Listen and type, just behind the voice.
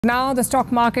Now the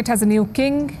stock market has a new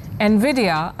king,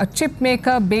 Nvidia, a chip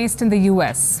maker based in the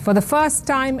US. For the first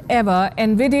time ever,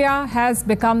 Nvidia has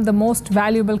become the most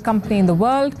valuable company in the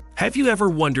world. Have you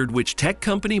ever wondered which tech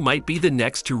company might be the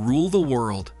next to rule the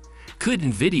world? Could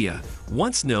Nvidia,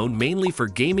 once known mainly for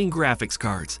gaming graphics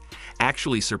cards,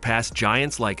 actually surpass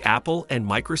giants like Apple and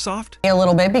Microsoft? A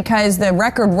little bit, because the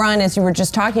record run, as you were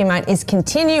just talking about, is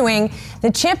continuing. The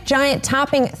chip giant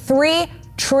topping $3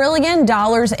 trillion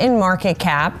in market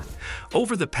cap.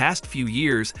 Over the past few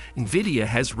years, Nvidia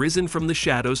has risen from the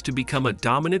shadows to become a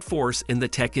dominant force in the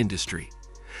tech industry.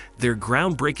 Their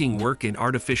groundbreaking work in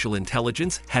artificial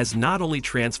intelligence has not only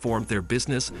transformed their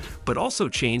business, but also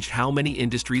changed how many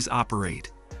industries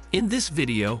operate. In this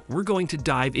video, we're going to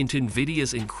dive into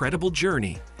Nvidia's incredible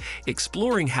journey,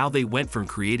 exploring how they went from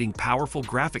creating powerful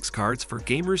graphics cards for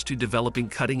gamers to developing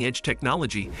cutting-edge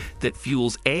technology that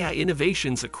fuels AI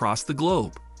innovations across the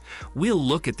globe. We'll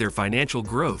look at their financial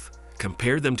growth,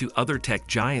 compare them to other tech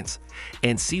giants,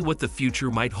 and see what the future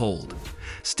might hold.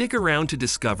 Stick around to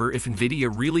discover if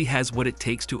Nvidia really has what it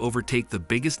takes to overtake the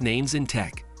biggest names in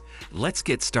tech. Let's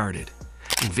get started.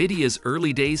 Nvidia's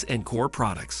early days and core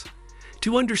products.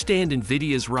 To understand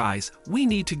Nvidia's rise, we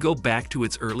need to go back to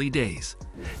its early days.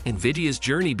 Nvidia's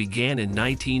journey began in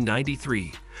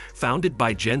 1993, founded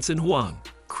by Jensen Huang,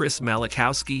 Chris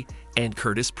Malachowski, and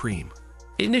Curtis Preem.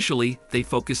 Initially, they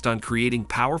focused on creating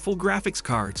powerful graphics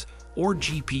cards, or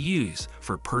GPUs,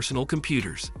 for personal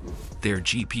computers. Their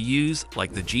GPUs,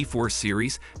 like the GeForce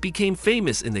series, became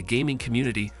famous in the gaming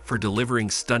community for delivering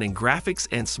stunning graphics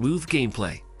and smooth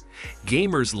gameplay.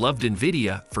 Gamers loved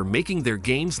Nvidia for making their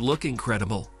games look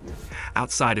incredible.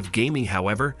 Outside of gaming,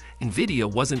 however,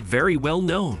 Nvidia wasn't very well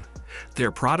known.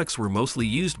 Their products were mostly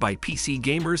used by PC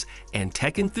gamers and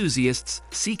tech enthusiasts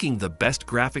seeking the best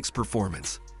graphics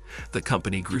performance. The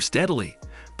company grew steadily,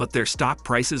 but their stock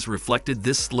prices reflected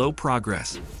this slow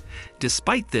progress.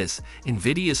 Despite this,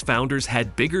 Nvidia's founders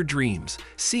had bigger dreams,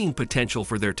 seeing potential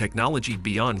for their technology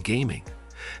beyond gaming.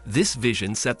 This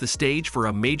vision set the stage for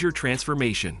a major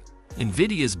transformation.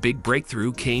 Nvidia's big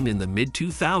breakthrough came in the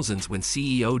mid-2000s when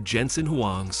CEO Jensen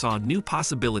Huang saw new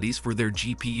possibilities for their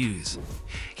GPUs.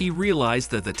 He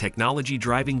realized that the technology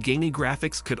driving gaming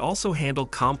graphics could also handle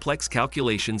complex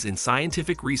calculations in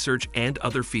scientific research and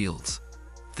other fields.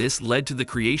 This led to the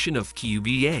creation of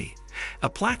QBA, a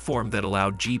platform that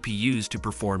allowed GPUs to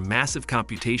perform massive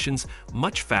computations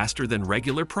much faster than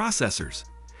regular processors.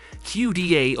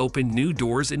 QDA opened new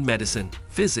doors in medicine,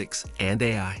 physics, and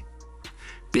AI.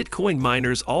 Bitcoin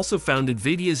miners also found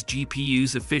Nvidia's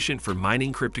GPUs efficient for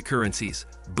mining cryptocurrencies,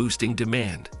 boosting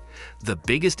demand. The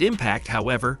biggest impact,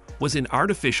 however, was in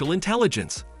artificial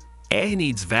intelligence. AI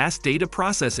needs vast data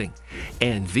processing,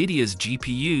 and Nvidia's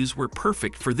GPUs were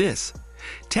perfect for this.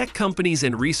 Tech companies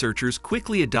and researchers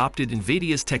quickly adopted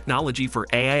Nvidia's technology for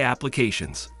AI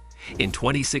applications. In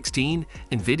 2016,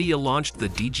 Nvidia launched the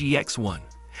DGX-1,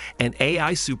 an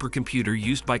AI supercomputer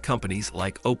used by companies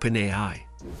like OpenAI.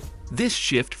 This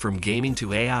shift from gaming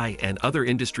to AI and other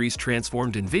industries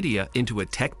transformed Nvidia into a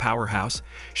tech powerhouse,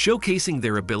 showcasing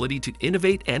their ability to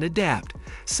innovate and adapt,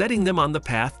 setting them on the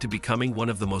path to becoming one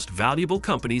of the most valuable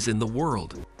companies in the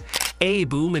world. AI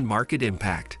boom and market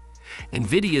impact.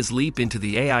 Nvidia's leap into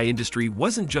the AI industry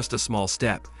wasn't just a small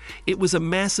step, it was a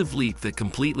massive leap that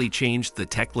completely changed the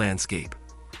tech landscape.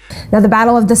 Now, the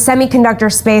battle of the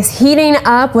semiconductor space heating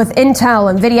up, with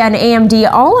Intel, Nvidia, and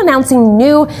AMD all announcing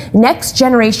new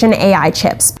next-generation AI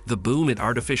chips. The boom in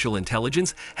artificial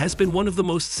intelligence has been one of the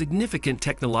most significant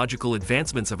technological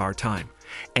advancements of our time,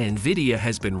 and Nvidia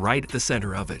has been right at the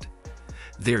center of it.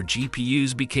 Their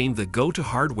GPUs became the go-to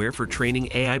hardware for training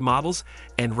AI models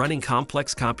and running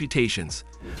complex computations,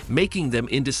 making them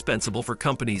indispensable for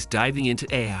companies diving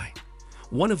into AI.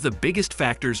 One of the biggest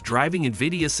factors driving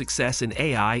Nvidia's success in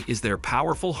AI is their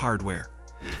powerful hardware.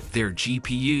 Their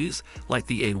GPUs, like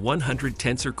the A100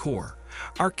 Tensor Core,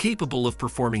 are capable of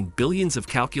performing billions of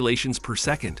calculations per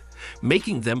second,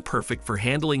 making them perfect for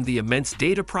handling the immense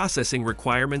data processing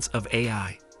requirements of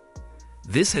AI.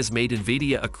 This has made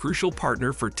Nvidia a crucial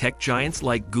partner for tech giants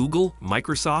like Google,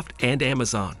 Microsoft, and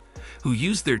Amazon, who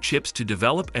use their chips to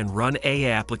develop and run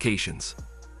AI applications.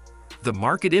 The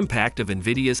market impact of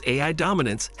Nvidia's AI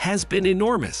dominance has been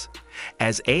enormous.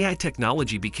 As AI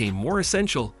technology became more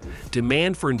essential,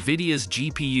 demand for Nvidia's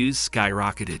GPUs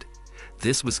skyrocketed.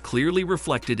 This was clearly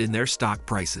reflected in their stock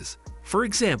prices. For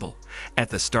example, at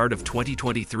the start of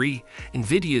 2023,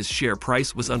 Nvidia's share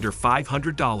price was under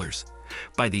 $500.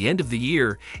 By the end of the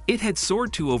year, it had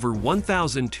soared to over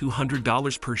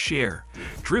 $1,200 per share,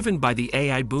 driven by the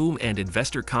AI boom and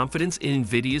investor confidence in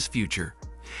Nvidia's future.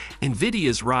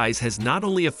 Nvidia's rise has not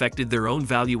only affected their own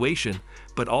valuation,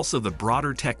 but also the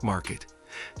broader tech market.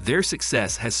 Their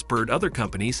success has spurred other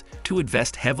companies to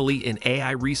invest heavily in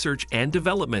AI research and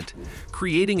development,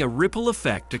 creating a ripple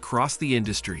effect across the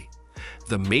industry.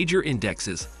 The major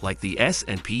indexes like the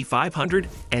S&P 500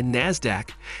 and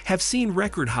NASDAQ have seen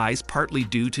record highs partly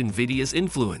due to Nvidia's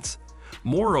influence.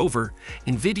 Moreover,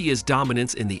 Nvidia's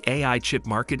dominance in the AI chip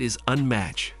market is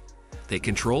unmatched. They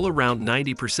control around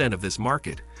 90% of this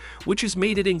market, which has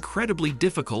made it incredibly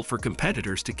difficult for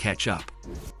competitors to catch up.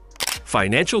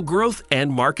 Financial growth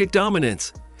and market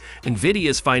dominance.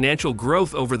 Nvidia's financial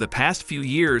growth over the past few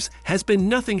years has been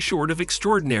nothing short of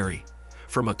extraordinary.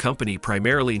 From a company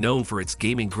primarily known for its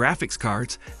gaming graphics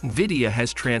cards, Nvidia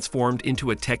has transformed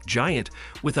into a tech giant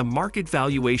with a market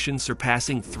valuation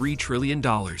surpassing $3 trillion.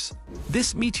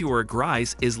 This meteoric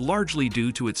rise is largely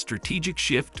due to its strategic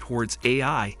shift towards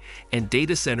AI and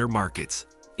data center markets.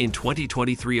 In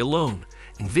 2023 alone,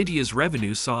 Nvidia's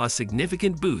revenue saw a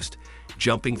significant boost,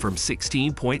 jumping from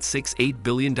 $16.68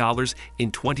 billion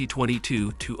in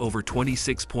 2022 to over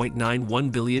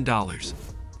 $26.91 billion.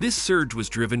 This surge was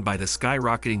driven by the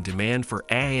skyrocketing demand for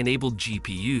AI-enabled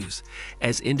GPUs,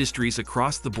 as industries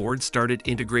across the board started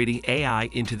integrating AI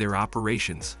into their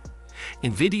operations.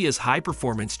 Nvidia's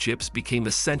high-performance chips became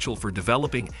essential for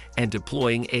developing and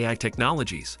deploying AI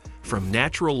technologies, from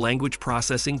natural language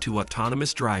processing to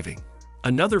autonomous driving.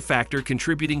 Another factor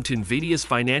contributing to Nvidia's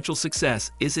financial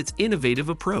success is its innovative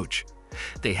approach.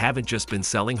 They haven't just been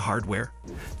selling hardware.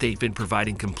 They've been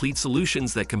providing complete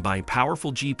solutions that combine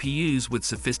powerful GPUs with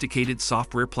sophisticated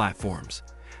software platforms.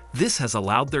 This has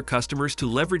allowed their customers to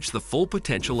leverage the full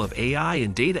potential of AI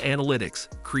and data analytics,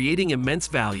 creating immense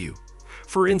value.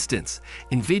 For instance,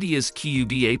 Nvidia's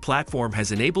QDA platform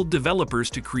has enabled developers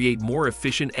to create more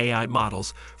efficient AI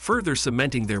models, further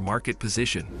cementing their market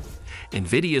position.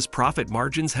 Nvidia's profit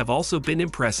margins have also been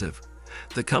impressive.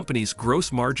 The company's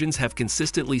gross margins have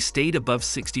consistently stayed above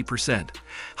 60%,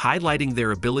 highlighting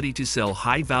their ability to sell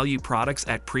high-value products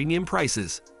at premium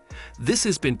prices. This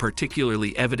has been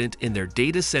particularly evident in their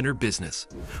data center business,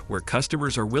 where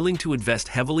customers are willing to invest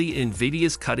heavily in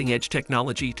Nvidia's cutting-edge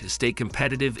technology to stay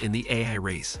competitive in the AI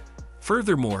race.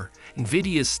 Furthermore,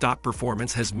 Nvidia's stock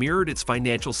performance has mirrored its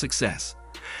financial success.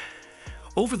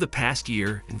 Over the past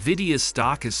year, Nvidia's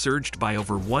stock has surged by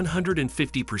over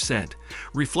 150%,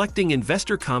 reflecting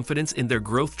investor confidence in their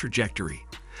growth trajectory.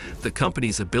 The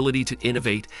company's ability to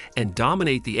innovate and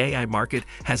dominate the AI market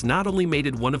has not only made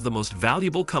it one of the most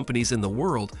valuable companies in the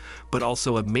world, but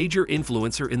also a major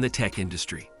influencer in the tech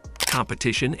industry.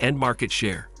 Competition and market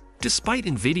share. Despite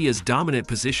Nvidia's dominant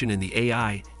position in the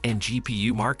AI and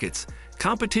GPU markets,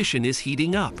 competition is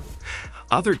heating up.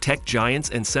 Other tech giants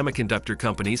and semiconductor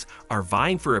companies are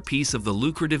vying for a piece of the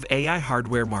lucrative AI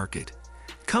hardware market.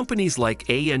 Companies like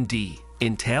AMD,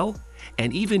 Intel,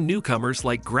 and even newcomers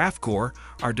like Graphcore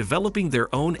are developing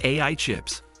their own AI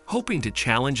chips, hoping to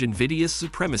challenge Nvidia's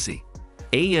supremacy.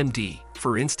 AMD,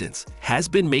 for instance, has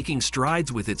been making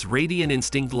strides with its Radeon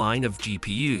Instinct line of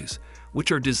GPUs,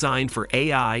 which are designed for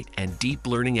AI and deep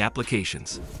learning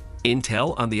applications.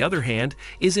 Intel, on the other hand,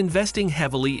 is investing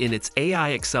heavily in its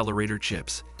AI accelerator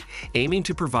chips, aiming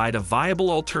to provide a viable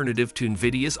alternative to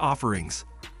Nvidia's offerings.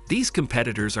 These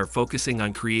competitors are focusing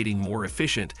on creating more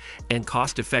efficient and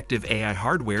cost-effective AI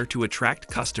hardware to attract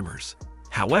customers.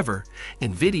 However,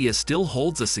 Nvidia still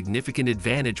holds a significant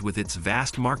advantage with its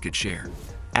vast market share.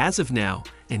 As of now,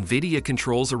 Nvidia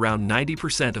controls around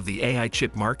 90% of the AI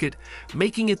chip market,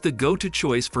 making it the go-to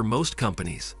choice for most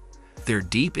companies. Their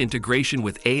deep integration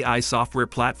with AI software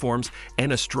platforms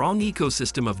and a strong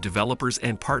ecosystem of developers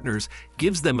and partners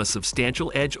gives them a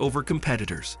substantial edge over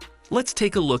competitors. Let's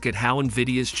take a look at how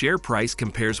Nvidia's share price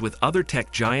compares with other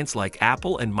tech giants like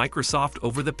Apple and Microsoft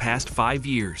over the past 5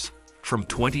 years. From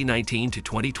 2019 to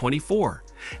 2024,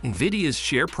 Nvidia's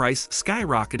share price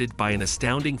skyrocketed by an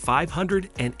astounding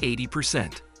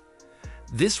 580%.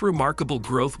 This remarkable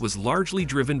growth was largely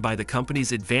driven by the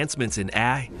company's advancements in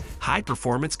AI,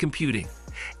 high-performance computing,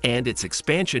 and its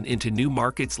expansion into new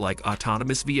markets like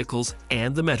autonomous vehicles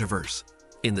and the metaverse.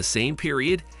 In the same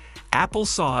period, Apple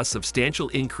saw a substantial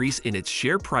increase in its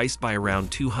share price by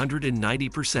around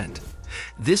 290%.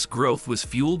 This growth was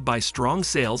fueled by strong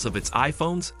sales of its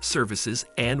iPhones, services,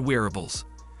 and wearables.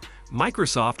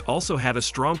 Microsoft also had a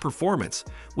strong performance,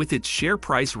 with its share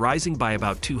price rising by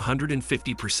about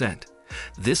 250%.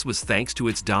 This was thanks to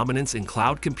its dominance in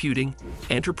cloud computing,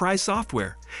 enterprise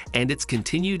software, and its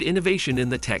continued innovation in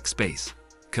the tech space.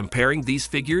 Comparing these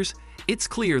figures, it's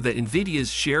clear that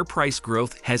Nvidia's share price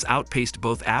growth has outpaced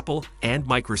both Apple and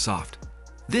Microsoft.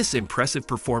 This impressive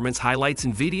performance highlights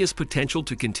Nvidia's potential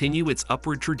to continue its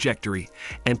upward trajectory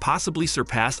and possibly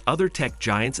surpass other tech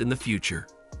giants in the future.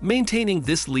 Maintaining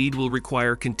this lead will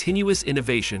require continuous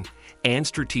innovation and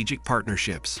strategic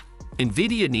partnerships.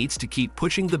 Nvidia needs to keep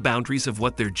pushing the boundaries of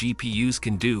what their GPUs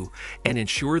can do and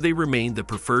ensure they remain the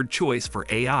preferred choice for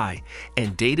AI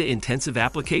and data-intensive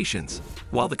applications.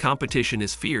 While the competition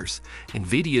is fierce,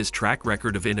 Nvidia's track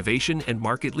record of innovation and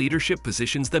market leadership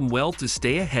positions them well to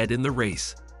stay ahead in the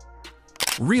race.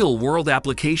 Real-world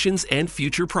applications and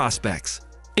future prospects.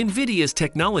 Nvidia's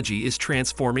technology is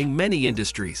transforming many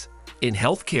industries. In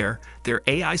healthcare, their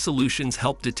AI solutions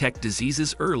help detect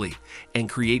diseases early and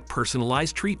create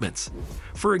personalized treatments.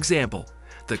 For example,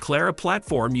 the Clara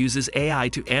platform uses AI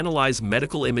to analyze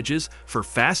medical images for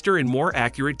faster and more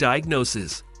accurate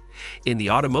diagnosis. In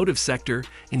the automotive sector,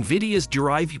 Nvidia's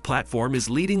Drive platform is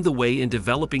leading the way in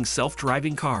developing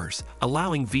self-driving cars,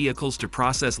 allowing vehicles to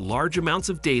process large amounts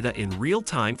of data in real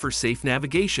time for safe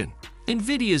navigation.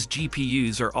 Nvidia's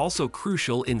GPUs are also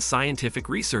crucial in scientific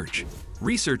research.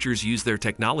 Researchers use their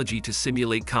technology to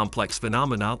simulate complex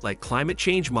phenomena like climate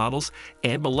change models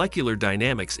and molecular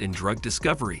dynamics in drug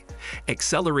discovery,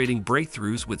 accelerating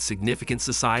breakthroughs with significant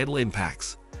societal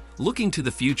impacts. Looking to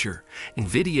the future,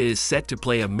 Nvidia is set to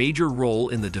play a major role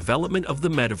in the development of the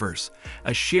metaverse,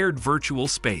 a shared virtual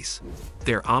space.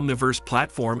 Their Omniverse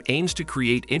platform aims to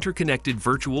create interconnected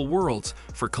virtual worlds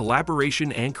for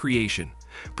collaboration and creation,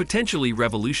 potentially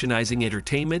revolutionizing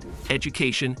entertainment,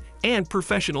 education, and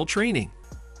professional training.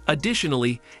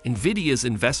 Additionally, Nvidia's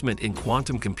investment in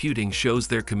quantum computing shows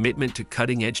their commitment to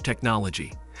cutting-edge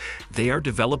technology. They are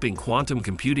developing quantum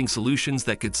computing solutions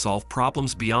that could solve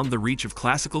problems beyond the reach of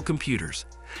classical computers,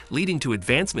 leading to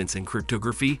advancements in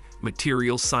cryptography,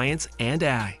 materials science, and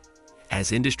AI.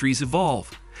 As industries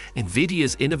evolve,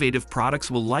 Nvidia's innovative products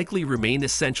will likely remain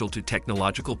essential to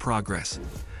technological progress.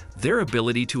 Their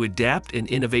ability to adapt and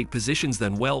innovate positions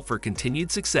them well for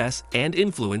continued success and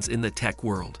influence in the tech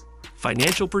world.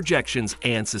 Financial projections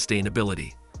and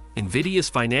sustainability. Nvidia's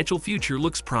financial future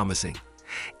looks promising.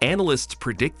 Analysts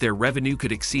predict their revenue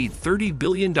could exceed $30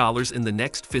 billion in the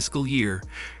next fiscal year,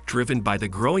 driven by the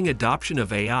growing adoption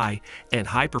of AI and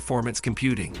high-performance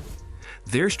computing.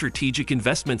 Their strategic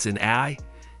investments in AI,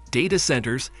 data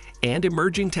centers, and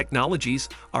emerging technologies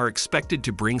are expected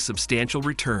to bring substantial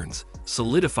returns,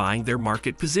 solidifying their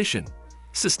market position.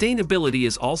 Sustainability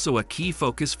is also a key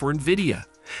focus for Nvidia.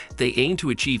 They aim to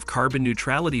achieve carbon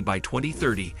neutrality by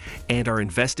 2030 and are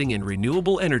investing in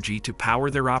renewable energy to power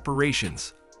their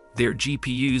operations. Their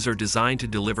GPUs are designed to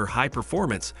deliver high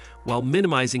performance while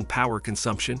minimizing power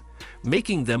consumption,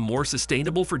 making them more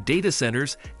sustainable for data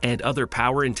centers and other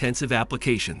power-intensive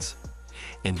applications.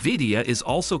 Nvidia is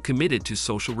also committed to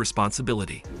social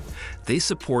responsibility. They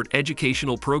support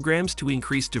educational programs to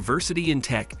increase diversity in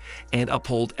tech and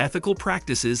uphold ethical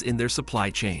practices in their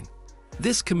supply chain.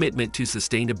 This commitment to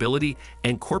sustainability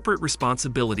and corporate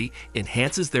responsibility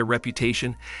enhances their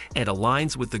reputation and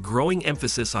aligns with the growing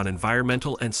emphasis on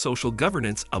environmental and social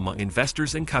governance among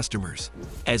investors and customers.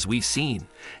 As we've seen,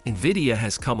 Nvidia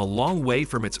has come a long way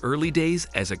from its early days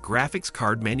as a graphics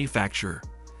card manufacturer.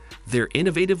 Their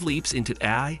innovative leaps into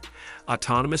AI,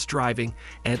 autonomous driving,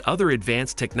 and other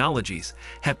advanced technologies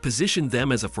have positioned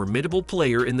them as a formidable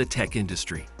player in the tech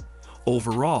industry.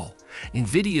 Overall,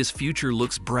 Nvidia's future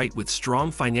looks bright with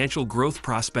strong financial growth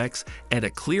prospects and a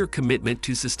clear commitment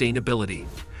to sustainability,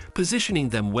 positioning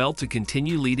them well to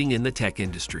continue leading in the tech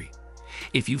industry.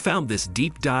 If you found this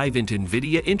deep dive into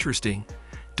Nvidia interesting,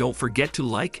 don't forget to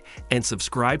like and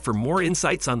subscribe for more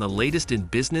insights on the latest in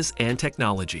business and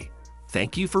technology.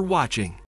 Thank you for watching.